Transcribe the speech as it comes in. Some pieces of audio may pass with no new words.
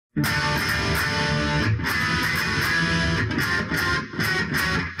Well,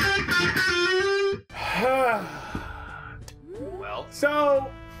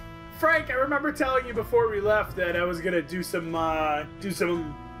 so Frank, I remember telling you before we left that I was gonna do some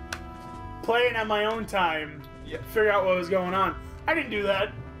playing on my own time. Yeah. Figure out what was going on. I didn't do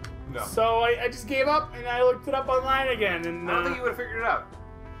that. No. So I just gave up and I looked it up online again. And I don't think you would have figured it out.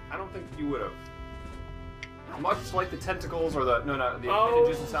 I don't think you would have. Much like the tentacles or the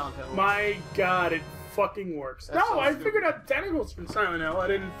appendages in Silent Hill. My God, it fucking works. That's no, so I stupid. figured out tentacles from Silent Hill. I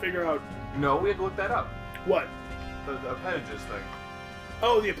didn't figure out No, we had to look that up. what. The appendages thing.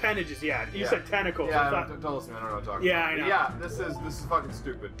 Oh, the appendages. Yeah, you said tentacles. Yeah, I thought, don't listen. I don't know what I'm talking Yeah, about. I know. Yeah, this is fucking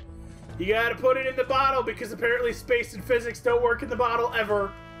stupid. you gotta put it in the bottle because apparently space and physics don't work in the bottle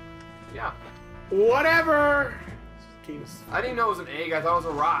ever. Yeah. Whatever. I didn't know it was an egg. I thought it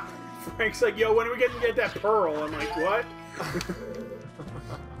was a rock. Frank's like, yo, when are we gonna get that pearl? I'm like, what?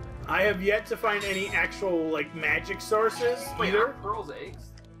 I have yet to find any actual, like, magic sources Wait, either. aren't pearls eggs?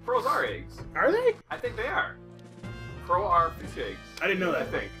 Pearls are eggs. Are they? I think they are. Pearl are fish eggs. I didn't know that. I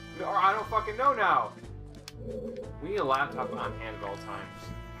think. No, I don't fucking know now. We need a laptop on hand at all times.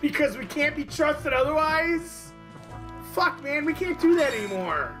 Because we can't be trusted otherwise? Fuck, man, we can't do that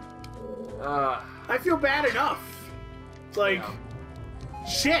anymore. I feel bad enough. Like,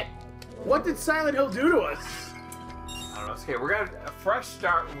 shit. What did Silent Hill do to us? I don't know. It's okay. We're gonna a fresh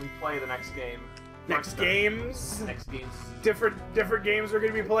start when we play the next game. Next games? Next games. Different games we're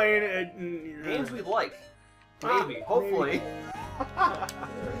gonna be playing. Games we like. Ah, Maybe. Hopefully.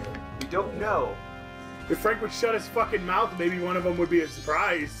 We don't know. If Frank would shut his fucking mouth, maybe one of them would be a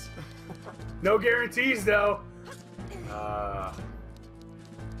surprise. No guarantees, though. Alright.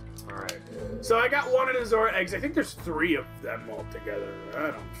 So I got one of the Zora eggs. I think there's 3 of them all together.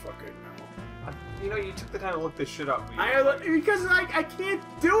 I don't fucking know. You know, you took the time to look this shit up. Because like I can't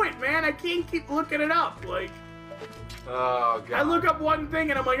do it, man. I can't keep looking it up. Like, oh god. I look up one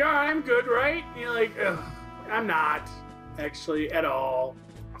thing and I'm like, oh, I'm good, right? And you're like, ugh, I'm not actually at all.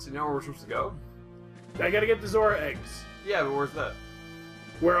 So you know where we're supposed to go? I gotta get the Zora eggs. Yeah, but where's that?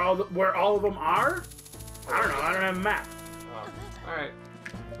 Where all of them are? I don't know. I don't have a map. Oh. Alright.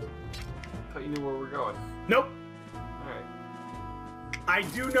 Thought you knew where we're going. Nope. Alright. I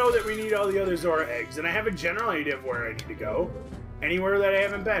do know that we need all the other Zora eggs, and I have a general idea of where I need to go. Anywhere that I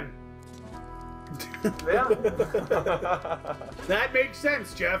haven't been. Yeah. That makes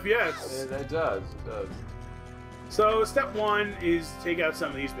sense, Jeff, yes. It does. It does. So, step 1 is take out some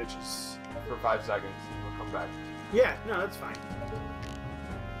of these bitches. For 5 seconds. We'll come back. Yeah, no, that's fine.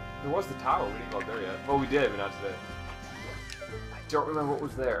 There was the tower. We didn't go there yet. Well, we did, but not today. I don't remember what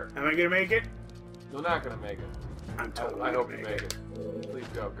was there. Am I gonna make it? You're not gonna make it. I'm totally I hope gonna you make it. Please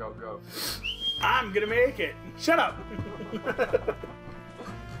go, go, go. I'm gonna make it. Shut up.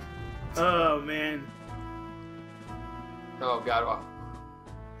 Oh, man. Oh god. Oh.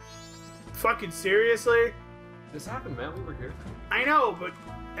 Fucking seriously? This happened, man. We were here. I know, but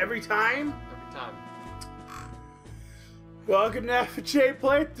every time? Every time. Welcome to FnJ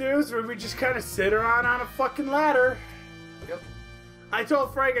playthroughs where we just kind of sit around on a fucking ladder. Yep. I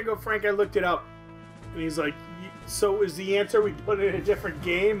told Frank, I looked it up. And he's like, so is the answer we put it in a different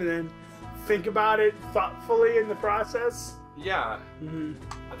game and then think about it thoughtfully in the process? Yeah.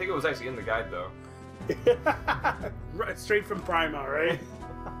 I think it was actually in the guide, though. Right, straight from Prima, right?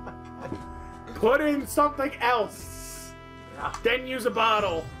 Put in something else. Yeah. Then use a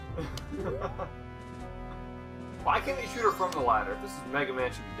bottle. Why can't they shoot her from the ladder? If this is Mega Man,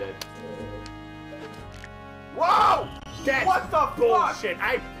 she'd be dead. Whoa! That's what the bullshit. fuck?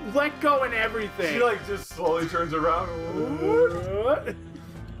 I let go and everything. She like just slowly turns around.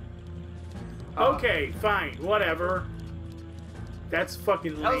 Okay, fine, whatever. That's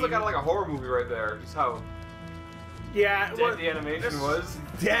fucking lame. That was like a horror movie right there. Just how yeah, dead the animation was.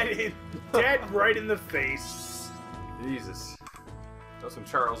 Dead right in the face. Jesus. That's some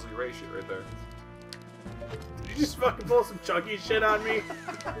Charles Lee Ray shit right there. Did you just fucking pull some Chucky shit on me?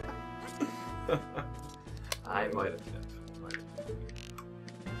 I might have.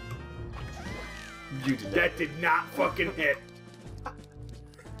 You did That did not fucking hit.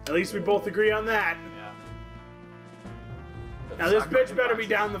 At least we both agree on that. Yeah. Now this bitch better be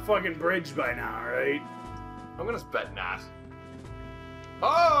down the fucking bridge by now, right? I'm gonna bet not.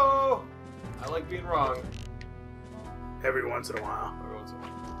 Oh! I like being wrong. Every once in a while. Every once in a while.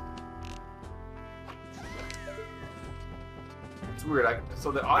 It's weird. I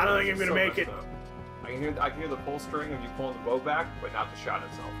don't think I'm gonna make it. I can hear the pull string of you pulling the bow back, but not the shot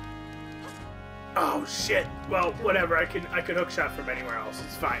itself. Oh shit. Well, whatever. I can hook shot from anywhere else.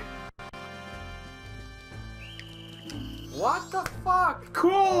 It's fine. What the fuck?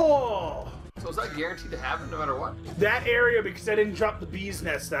 Cool! So is that guaranteed to happen no matter what? That area, because I didn't drop the bee's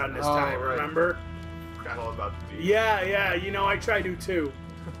nest down this time, right. remember? Forgot all about the bee. Yeah, you know, I try to too.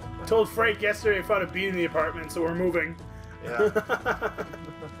 Told Frank yesterday I found a bee in the apartment, so we're moving. Yeah.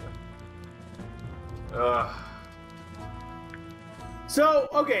 So,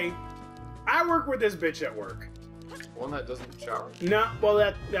 okay, I work with this bitch at work. One that doesn't shower? No, well,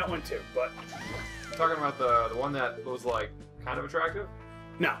 that one too, but... I'm talking about the one that was, like, kind of attractive?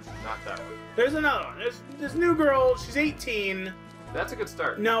 No. Not that one. There's another one. There's this new girl, she's 18. That's a good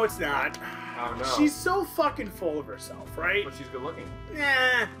start. No, it's not. Oh, no. She's so fucking full of herself, right? But she's good looking.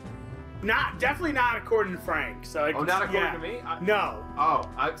 Nah. Definitely not according to Frank. So Oh, not according to me? No. Oh,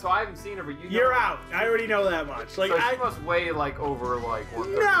 so I haven't seen her, but You're out. I already know that much. Like, so she must weigh, like, over, like,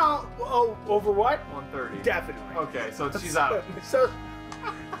 130. No. Oh, over what? 130. Definitely. Okay, so she's out. So,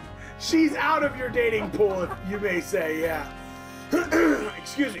 she's out of your dating pool, if you may say, yeah.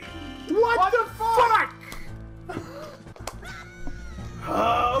 Excuse me. What the fuck?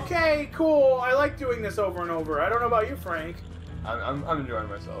 Okay, cool. I like doing this over and over. I don't know about you, Frank. I'm enjoying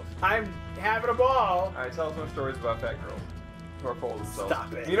myself. I'm having a ball. Alright, tell us more stories about fat girls who are full of themselves.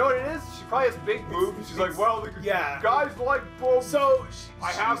 Stop it. You know what it is? She probably has big boobs, and she's like, well, yeah. guys like boobs. So,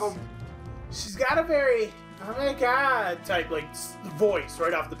 I have them. She's got a very, oh my god, type, like, voice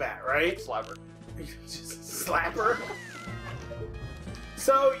right off the bat, right? Slap her. Just slap her.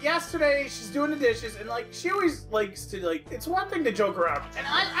 So, yesterday, she's doing the dishes, and, like, she always likes to, like, it's one thing to joke around, and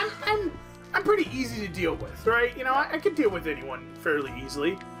I'm pretty easy to deal with, right? You know, I could deal with anyone fairly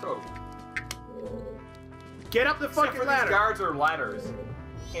easily. Totally. Get up the Except fucking for ladder. These guards are ladders.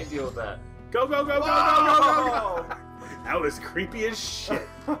 Can't deal with that. Go, go, go, go, go, go, go, go. That was creepy as shit.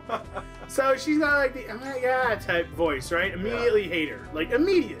 So she's got like the, oh my god type voice, right? Immediately hate her. Like,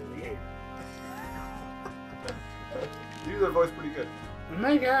 immediately hate her. You do the voice pretty good. Oh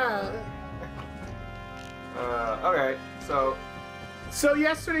my god. Okay, so... So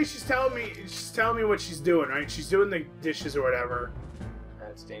yesterday she's telling me what she's doing, right? She's doing the dishes or whatever.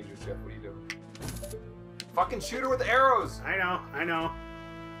 That's dangerous, Jeff. What are you doing? Fucking shoot her with arrows! I know.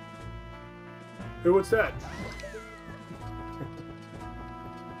 Hey, what's that?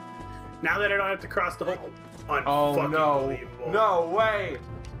 Now that I don't have to cross the whole... Oh, no. No way!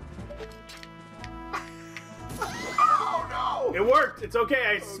 Oh, no! It worked! It's okay,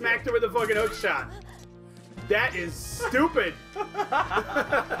 I smacked her with a fucking hook shot. That is stupid!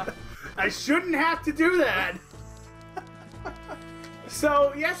 I shouldn't have to do that!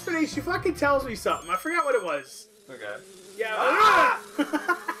 So, yesterday she fucking tells me something. I forgot what it was. Okay. Yeah.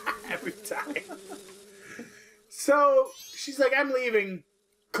 Every time. So, she's like, I'm leaving.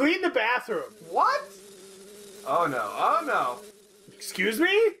 Clean the bathroom. What? Oh no. Oh no. Excuse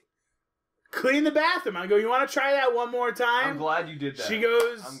me? Clean the bathroom. I go, you want to try that one more time? I'm glad you did that. She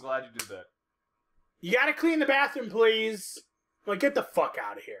goes, I'm glad you did that. You gotta clean the bathroom, please. I'm like, get the fuck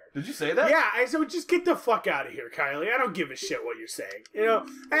out of here. Did you say that? Yeah, I said, just get the fuck out of here, Kylie. I don't give a shit what you're saying. You know?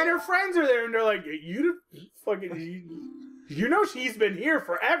 And her friends are there, and they're like, you know she's been here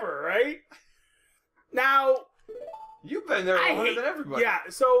forever, right? Now... You've been there longer than everybody. Yeah,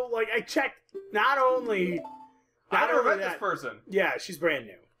 so, like, I checked not only... I never met this person. Yeah, she's brand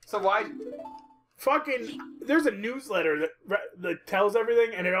new. So why... Fucking... There's a newsletter that tells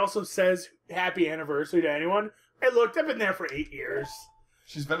everything, and it also says happy anniversary to anyone. I looked, I've been there for 8 years.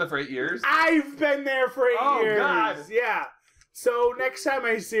 She's been there for 8 years? I've been there for 8 years. Oh, God. Yeah. So next time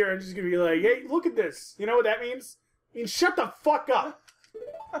I see her, I'm just going to be like, hey, look at this. You know what that means? It means shut the fuck up.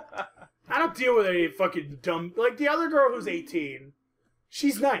 I don't deal with any fucking dumb... Like, the other girl who's 18,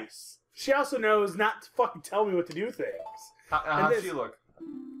 she's nice. She also knows not to fucking tell me what to do things. How does she look?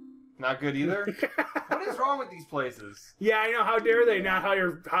 Not good either? What is wrong with these places? Yeah, I know. How dare they not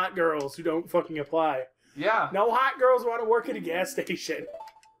hire hot girls who don't fucking apply? Yeah. No hot girls want to work at a gas station.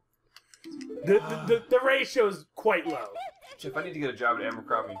 The ratio's quite low. Jeff, I need to get a job at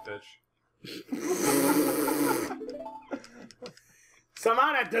Abercrombie & Fitch.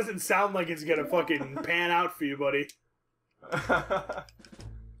 Somehow that doesn't sound like it's gonna fucking pan out for you, buddy.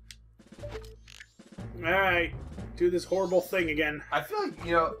 Alright. Do this horrible thing again. I feel like,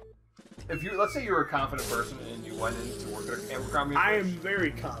 you know, if you, let's say you were a confident person and you went in to work at Abercrombie & Fitch. I am very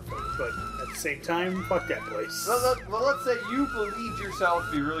confident, but at the same time, fuck that place. Well, let's say you believed yourself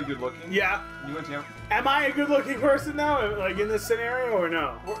to be really good looking. Yeah. You went to Am I a good looking person now, like in this scenario, or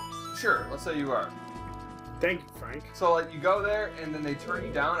no? Sure, let's say you are. Thank you, Frank. So, like, you go there and then they turn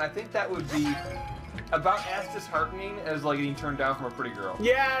you down. I think that would be about as disheartening as, like, getting turned down from a pretty girl.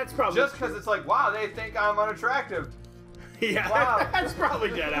 Yeah, it's probably just because it's like, wow, they think I'm unattractive. Yeah, Wow. that's probably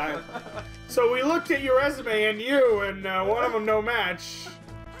dead on. So we looked at your resume and you, and one of them no match.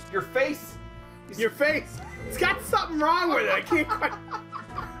 Your face. Your face. It's got something wrong with it.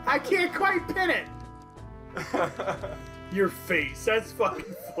 I can't quite pin it. Your face. That's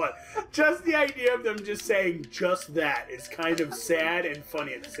fucking fun. Just the idea of them just saying just that is kind of sad and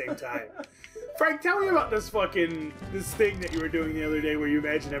funny at the same time. Frank, tell me about this thing that you were doing the other day where you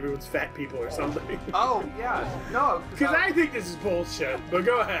imagine everyone's fat people or something. Oh yeah, no. Because I think this is bullshit. But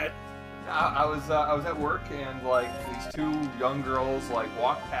go ahead. I was at work and like these two young girls like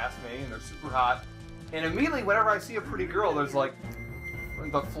walk past me and they're super hot, and immediately whenever I see a pretty girl, there's like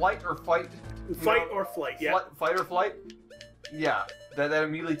the flight or fight. Fight or flight, yeah. Fight or flight. Yeah, that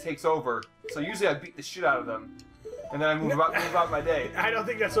immediately takes over. So usually I beat the shit out of them, and then I move about my day. I don't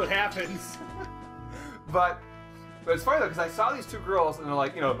think that's what happens. But it's funny though because I saw these two girls and they're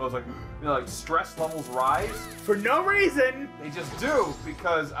like, I was like, like stress levels rise for no reason. They just do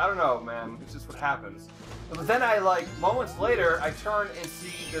because I don't know, man. It's just what happens. But then I moments later I turn and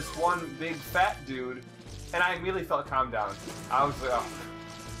see this one big fat dude, and I immediately felt calmed down. I was like, oh,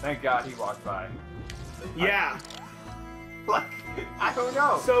 thank God he walked by. Yeah. I don't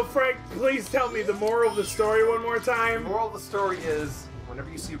know. So Frank, please tell me the moral of the story one more time. The moral of the story is, whenever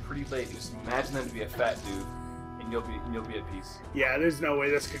you see a pretty lady, just imagine them to be a fat dude, and you'll be at peace. Yeah, there's no way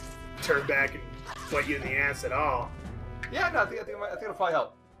this could turn back and bite you in the ass at all. Yeah, no, I think it'll probably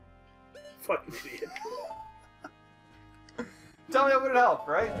help. Fucking idiot. Tell me how would it help,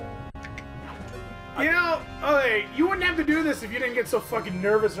 right? Okay, you wouldn't have to do this if you didn't get so fucking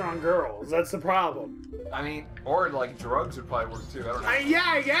nervous around girls. That's the problem. I mean, or like drugs would probably work too. I don't know. Yeah,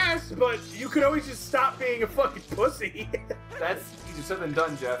 I guess, but you could always just stop being a fucking pussy. That's easier said than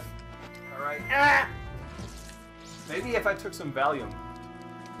done, Jeff. All right. Maybe if I took some Valium.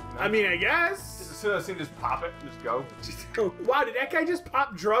 I mean, I guess. Just as soon as I just pop it and just go. Wow, did that guy just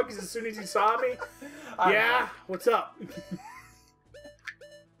pop drugs as soon as he saw me? Yeah, what's up?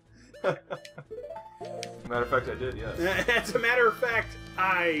 Matter of fact, I did, yes. As a matter of fact,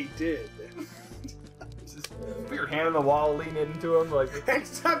 I did. Just put your hand on the wall, lean into him, like.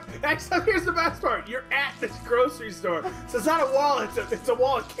 Except, here's the best part. You're at this grocery store, so it's not a wall. It's a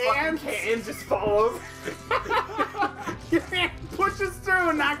wall of cans. Cans just fall over. Your hand pushes through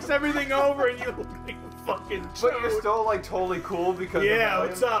and knocks everything over, and you look like a fucking. But you're still like totally cool because. Yeah,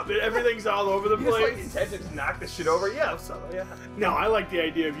 what's up? Everything's all over the place. Like, intention to knock this shit over. Yeah, so yeah. No, I like the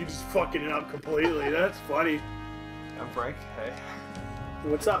idea of you just fucking it up completely. That's funny. I'm Frank. Hey.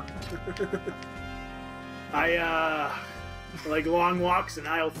 What's up? I like long walks in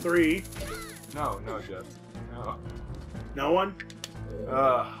aisle 3. No, Jeff. No. No one?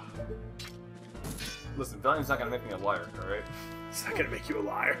 Listen, Valium's not gonna make me a liar, alright? It's not gonna make you a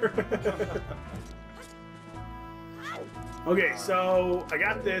liar. Okay, so I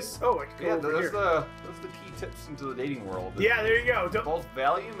got this. Oh, I can go over here. Those are the key tips into the dating world. Yeah, there you go. Both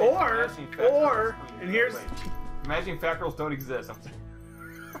Valium and and here's imagining fat girls don't exist.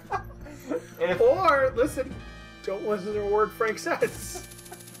 listen, don't listen to a word Frank says.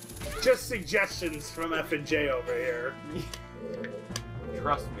 Just suggestions from FnJ over here.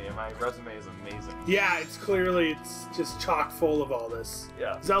 Trust me, my resume is amazing. Yeah, it's just chock full of all this.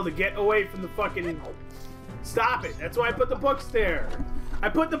 Yeah. Zelda, get away from the fucking. Stop it. That's why I put the books there. I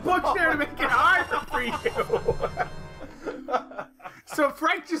put the books there to make it harder for you. So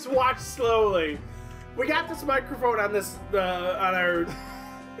Frank just watched slowly. We got this microphone on this on our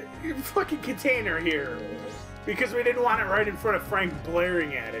fucking container here because we didn't want it right in front of Frank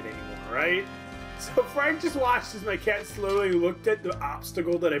blaring at it anymore, right? So Frank just watched as my cat slowly looked at the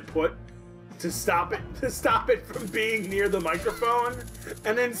obstacle that I put to stop it from being near the microphone,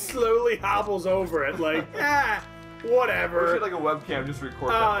 and then slowly hobbles over it like, whatever. We should like a webcam just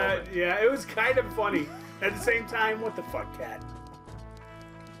record that moment. Yeah, it was kind of funny. At the same time, what the fuck, cat?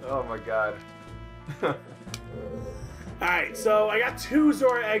 Oh my god. Alright, so I got 2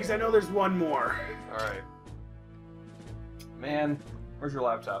 Zora eggs. I know there's one more. Alright. Man, where's your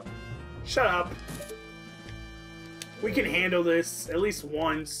laptop? Shut up. We can handle this at least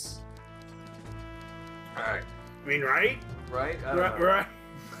once. Alright. I mean, right? Right? Right?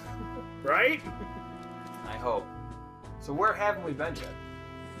 Right? I hope. So where haven't we been yet?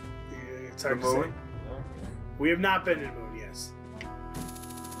 It's hard the to say. moon? Yeah. We have not been to the moon, yes.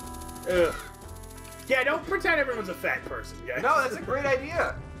 Ugh. Yeah, don't pretend everyone's a fat person, guys. No, that's a great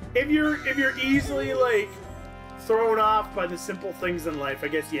idea. If you're easily like thrown off by the simple things in life, I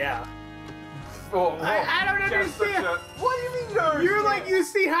guess yeah. Oh, I don't understand. What do you mean you're like, you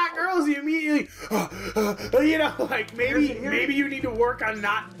see hot girls, you immediately, like maybe you need to work on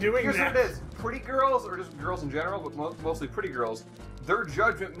not doing Here's that. what it is. pretty girls, or just girls in general, but mostly pretty girls, their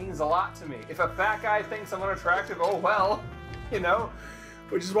judgment means a lot to me. If a fat guy thinks I'm unattractive, oh well, you know?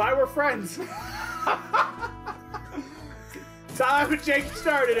 Which is why we're friends. That's how FnJ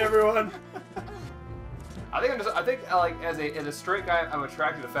started, everyone. I think like as a straight guy, I'm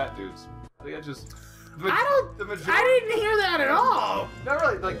attracted to fat dudes. I think I just. I didn't hear that at all. Not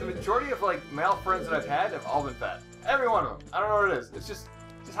really. Like the majority of like male friends that I've had have all been fat. Every one of them. I don't know what it is. It's just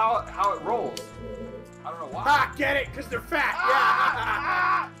how it rolls. I don't know why. Ah, get it? Because they're fat.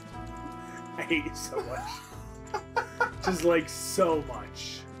 Yeah. I hate you so much. Just like so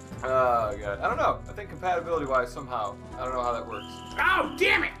much. Oh god. I don't know. I think compatibility-wise, somehow, I don't know how that works. Oh,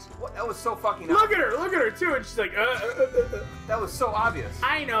 damn it! What? That was so fucking. Look at her too, and she's like, That was so obvious.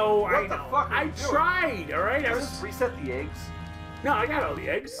 I know. What the fuck are you doing? Tried. All right. Does this reset the eggs? No, I got all the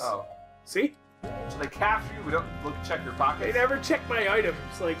eggs. Oh. See? So they capture you, we don't check your pockets? They never check my items.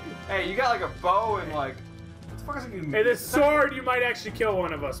 Like, hey, you got like a bow and like, what the fuck is it you? Hey, this sword you might actually kill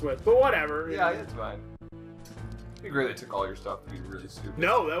one of us with, but whatever. Yeah, it's fine. It'd be great they took all your stuff. It'd be really stupid.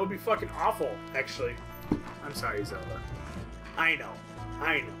 No, that would be fucking awful, actually. I'm sorry, Zelda. I know,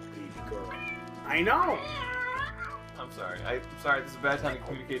 baby girl. I know. I'm sorry. I'm sorry. This is a bad time to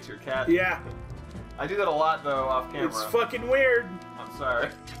communicate to your cat. Yeah. I do that a lot though, off camera. It's fucking weird. I'm sorry.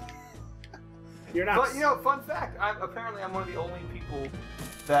 You're not. But you know, fun fact. Apparently I'm one of the only people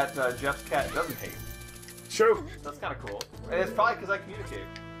that Jeff's cat doesn't hate. True. That's kind of cool. And it's probably because I communicate.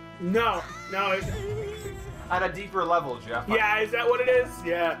 No. At a deeper level, Jeff. Yeah, is that what it is?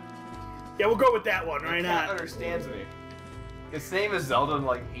 Yeah. Yeah, we'll go with that one. Right now. Cat understands me. His name is Zelda and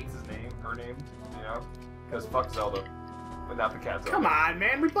like hates her name, you know? Because fuck Zelda. But not the cat Zelda. Come on,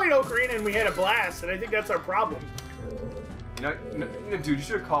 man. We played Ocarina and we had a blast, and I think that's our problem. You know, dude, you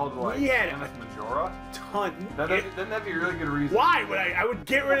should have called like Majora. Then that'd be a really good reason. Why would I? I would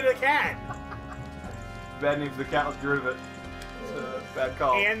get rid of the cat. Bad name for the cat. Let's get rid of it. It's a bad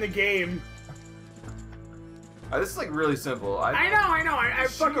call. And the game. This is like really simple. I know. I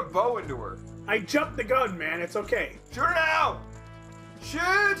shoot a bow into her. I jumped the gun, man. It's okay. Shoot her now!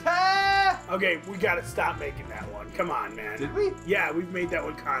 Shoot her! Okay, we gotta stop making that one. Come on, man. Did we? Yeah, we've made that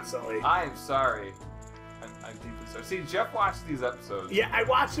one constantly. I am sorry. I'm deeply sorry. See, Jeff watched these episodes. Yeah, I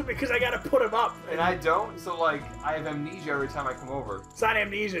watched them because I gotta put them up. And I don't, so like, I have amnesia every time I come over. It's not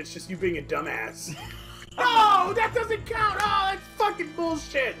amnesia, it's just you being a dumbass. No, that doesn't count! Oh, that's fucking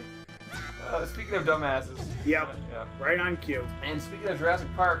bullshit! Speaking of dumbasses. Yep. Yeah. Right on cue. And speaking of Jurassic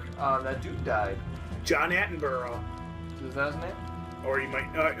Park, that dude died. John Attenborough. Is that his name? Or you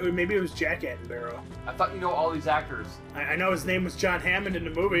might, maybe it was Jack Attenborough. I thought you know all these actors. I know his name was John Hammond in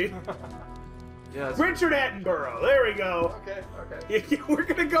the movie. Yes. Richard Attenborough. There we go. Okay. Yeah, we're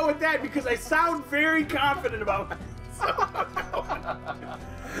gonna go with that because I sound very confident about myself.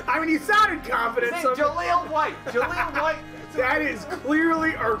 I mean, you sounded confident. So Jaleel White. Jaleel White. That is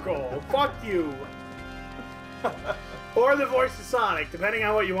clearly Urkel. Fuck you. Or the voice of Sonic, depending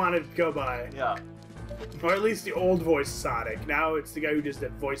on what you want to go by. Yeah. Or at least the old voice of Sonic. Now it's the guy who just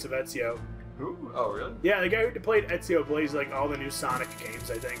did voice of Ezio. Who? Oh, really? Yeah, the guy who played Ezio plays like all the new Sonic games,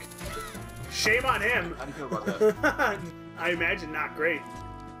 I think. Shame on him. How do you feel about that? I imagine not great.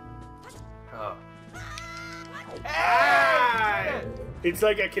 Oh. Hey! It's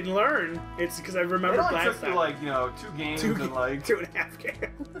like I can learn. It's because I remember last time. It only took you like, 2 games and like 2.5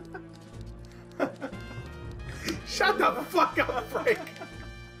 games. Shut the fuck up, Frank.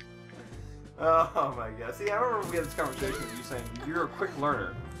 Oh my god. See, I remember we had this conversation with you saying you're a quick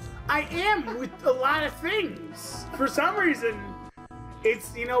learner. I am with a lot of things. For some reason,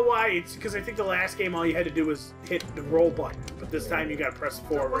 it's, you know why? It's because I think the last game all you had to do was hit the roll button, but this time you gotta press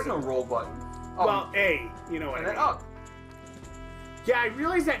forward. There was no roll button. Oh, well, A, you know what I mean. And then up. Yeah, I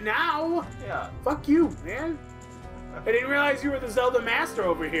realize that now. Yeah. Fuck you, man. I didn't realize you were the Zelda master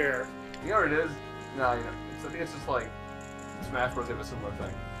over here. You know what it is? No, I think it's just like Smash Bros. Have a similar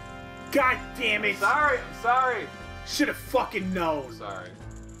thing. God damn it! I'm sorry. Should have fucking known. I'm sorry.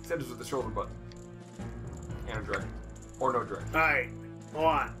 Except it's with the shoulder button. And a direct. Or no direct. Alright, hold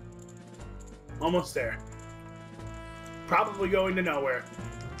on. Almost there. Probably going to nowhere.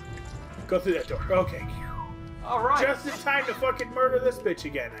 Go through that door. Okay. Alright. Just in time to fucking murder this bitch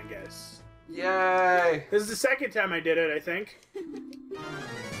again, I guess. Yay! This is the second time I did it, I think.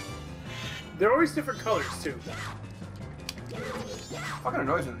 They're always different colors, too. Fucking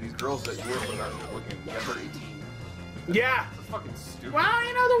annoys me that these girls that you work with aren't looking. Yeah, they're 18. Yeah. That's fucking stupid. Well,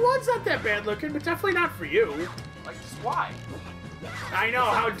 the one's not that bad looking, but definitely not for you. Like, just why? I know,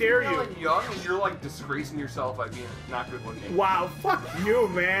 how dare you? You're like young and you're like disgracing yourself by being not good looking. Wow, fuck you,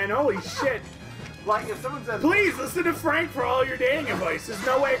 man. Holy shit. Like, if someone says... Please listen to Frank for all your dating advice. There's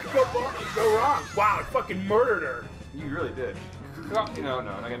no way it could go wrong. Wow, I fucking murdered her. You really did. No, I'm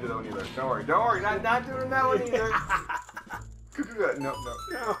not gonna do that one either. Don't worry, not doing that one either. No.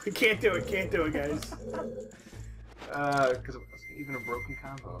 No, you can't do it, guys. Because it's even a broken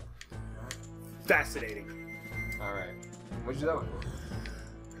combo. Fascinating. Alright. What'd you do that one?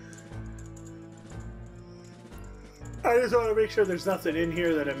 I just want to make sure there's nothing in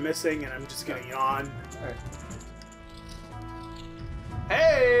here that I'm missing, and I'm just gonna yawn. Alright.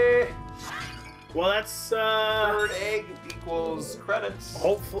 Hey! Well, that's, Third egg equals credits.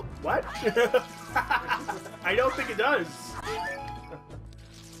 Hopefully... What? I don't think it does.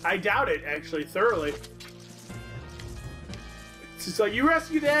 I doubt it, actually, thoroughly. It's just like, you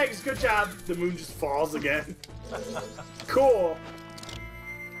rescued the eggs, good job. The moon just falls again. Cool.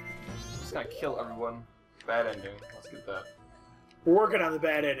 I'm just gonna kill everyone. Bad ending. Let's get that. We're working on the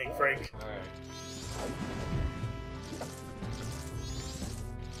bad ending, Frank. Alright.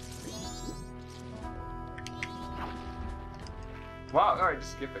 Wow, alright,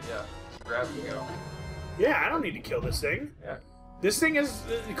 just skip it, yeah. Just grab it and go. Yeah, I don't need to kill this thing. Yeah. This thing is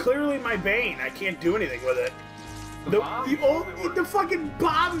clearly my bane. I can't do anything with it. The fucking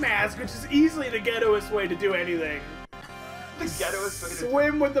bomb mask, which is easily the ghettoest way to do anything. The ghettoest way to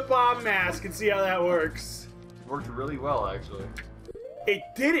swim with the bomb mask and see how that works. Worked really well, actually. It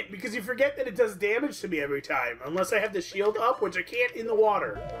didn't, because you forget that it does damage to me every time, unless I have the shield up, which I can't in the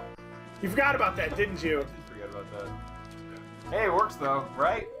water. You forgot about that, didn't you? I forgot about that. Hey, it works though,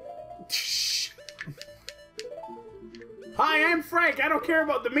 right? Hi, I'm Frank. I don't care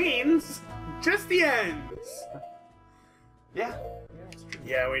about the means, just the ends. Yeah. That's true.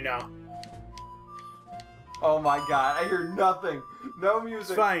 Yeah, we know. Oh my god, I hear nothing. No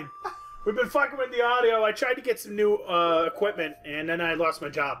music. It's fine. We've been fucking with the audio. I tried to get some new equipment, and then I lost my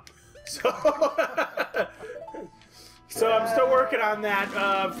job. So, so I'm still working on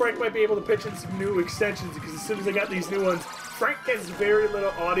that. Frank might be able to pitch in some new extensions, because as soon as I got these new ones, Frank gets very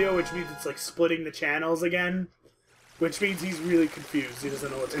little audio, which means it's like splitting the channels again. Which means he's really confused. He doesn't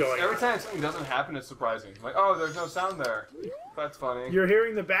know what's going on. Every time something doesn't happen, it's surprising. Like, oh, there's no sound there. That's funny. You're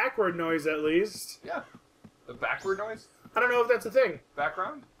hearing the backward noise, at least. Yeah. The backward noise? I don't know if that's a thing.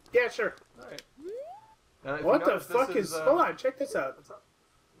 Background? Yeah, sure. Alright. What the fuck is... Hold on, check this out. What's up?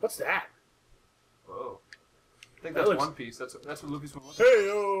 What's that? Whoa. I think that's looks... One Piece. That's what Luffy's from One Piece.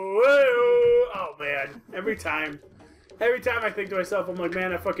 Hey-oh, hey-oh. Oh, man. Every time I think to myself, I'm like,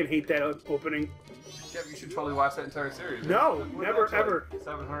 man, I fucking hate that opening. Yeah, you should totally watch that entire series. No, never, ever.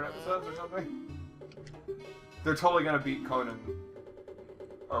 700 episodes or something? They're totally gonna beat Conan.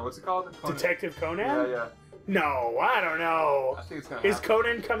 Or what's it called? Conan. Detective Conan? Yeah. No, I don't know. I think it's gonna Is happen.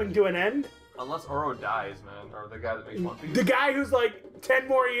 Conan coming to an end? Unless Oro dies, man. Or the guy that makes One Piece. The guy who's like 10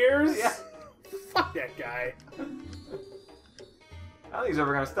 more years? Yeah. Fuck that guy. I don't think he's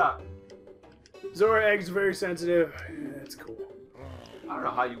ever gonna stop. Zora Egg's very sensitive. Yeah, that's cool. I don't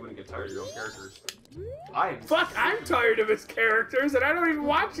know how you wouldn't get tired of your own characters. I'm tired of his characters, and I don't even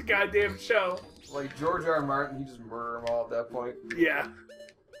watch the goddamn show. Like George R. R. Martin, he just murdered them all at that point. Yeah.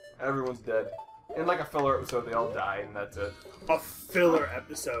 Everyone's dead. In like a filler episode, they all die, and that's it. A filler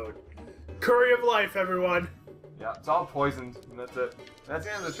episode. Curry of life, everyone. Yeah, it's all poisoned, and that's it. That's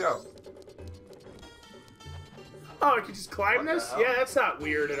the end of the show. Oh, I can just climb What the this? hell? Yeah, that's not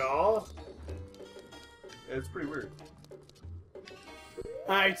weird at all. It's pretty weird.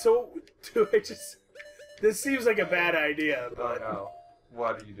 Alright, so do I just... This seems like a bad idea, Oh but... no.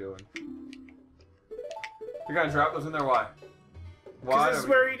 What are you doing? You're gonna drop those in there? Why? Why? Because this is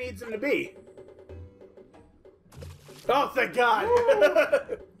where he needs them to be. Oh, thank God!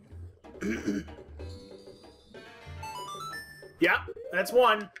 Yep, that's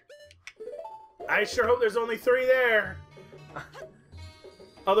one. I sure hope there's only 3 there.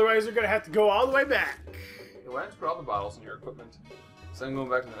 Otherwise, we're gonna have to go all the way back. Why don't you put all the bottles in your equipment? So I'm going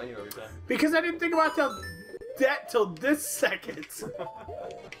back to the menu every time. Because I didn't think about that till this second.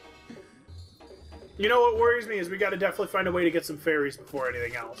 You know what worries me is we gotta definitely find a way to get some fairies before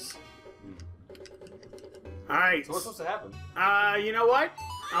anything else. Alright. So what's supposed to happen? You know what?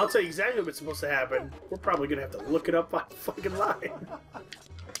 I'll tell you exactly what's supposed to happen. We're probably gonna have to look it up on the fucking line.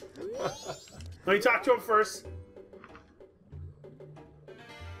 Let me talk to him first.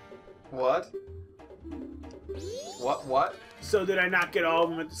 What? What? So did I not get all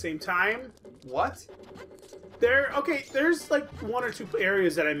of them at the same time? What? There's like 1 or 2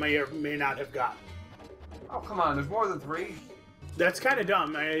 areas that I may or may not have gotten. Oh, come on, there's more than 3? That's kind of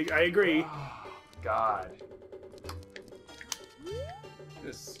dumb, I agree. Oh, God.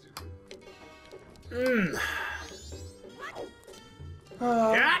 This is stupid.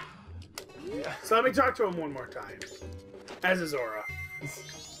 Yeah? Yeah. So let me talk to him one more time. As a Zora.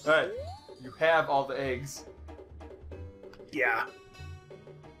 Alright. You have all the eggs. Yeah.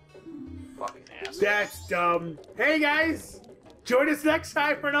 Fucking ass. That's dumb. Hey guys! Join us next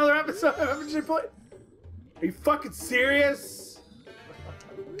time for another episode of FnJ Play. Are you fucking serious?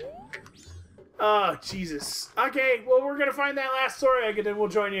 Oh, Jesus. Okay, well, we're gonna find that last story egg and then we'll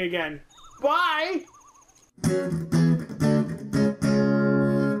join you again. Bye!